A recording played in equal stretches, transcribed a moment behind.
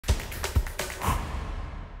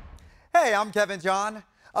Hey, I'm Kevin John.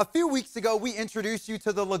 A few weeks ago, we introduced you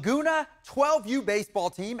to the Laguna 12U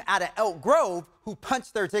baseball team out of Elk Grove who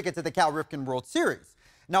punched their ticket to the Cal Ripken World Series.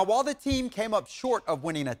 Now, while the team came up short of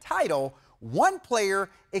winning a title, one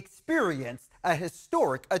player experienced a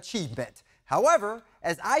historic achievement. However,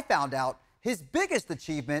 as I found out, his biggest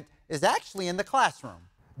achievement is actually in the classroom.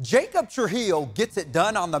 Jacob Trujillo gets it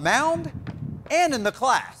done on the mound and in the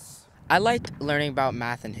class. I like learning about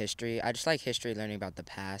math and history. I just like history, learning about the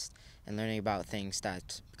past and learning about things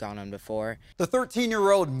that's gone on before. The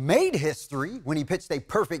 13-year-old made history when he pitched a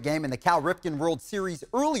perfect game in the Cal Ripken World Series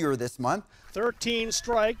earlier this month. 13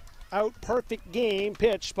 strike out perfect game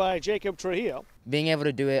pitched by Jacob Trujillo. Being able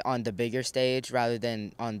to do it on the bigger stage rather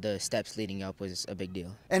than on the steps leading up was a big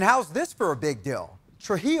deal. And how's this for a big deal?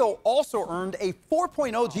 Trujillo also earned a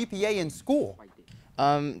 4.0 GPA in school.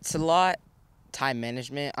 It's a lot time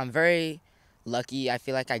management. I'm very lucky. I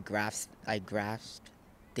feel like I grasped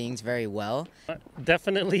things very well.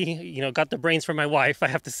 Definitely, got the brains from my wife. I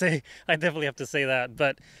have to say, I definitely have to say that.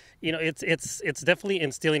 But it's definitely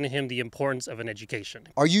instilling in him the importance of an education.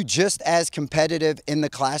 Are you just as competitive in the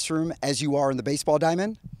classroom as you are in the baseball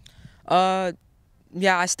diamond? Yeah,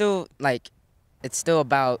 I still it's still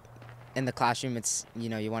about in the classroom. It's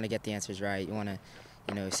you want to get the answers right. You want to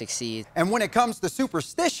succeed. And when it comes to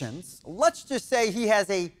superstitions, let's just say he has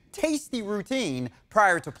a tasty routine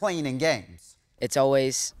prior to playing in games. I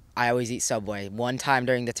always eat Subway one time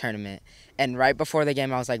during the tournament. And right before the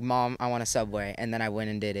game, I was like, Mom, I want a Subway. And then I went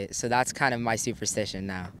and did it. So that's kind of my superstition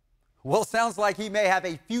now. Well, sounds like he may have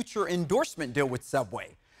a future endorsement deal with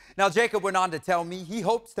Subway. Now, Jacob went on to tell me he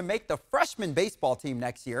hopes to make the freshman baseball team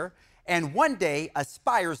next year and one day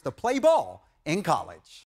aspires to play ball in college.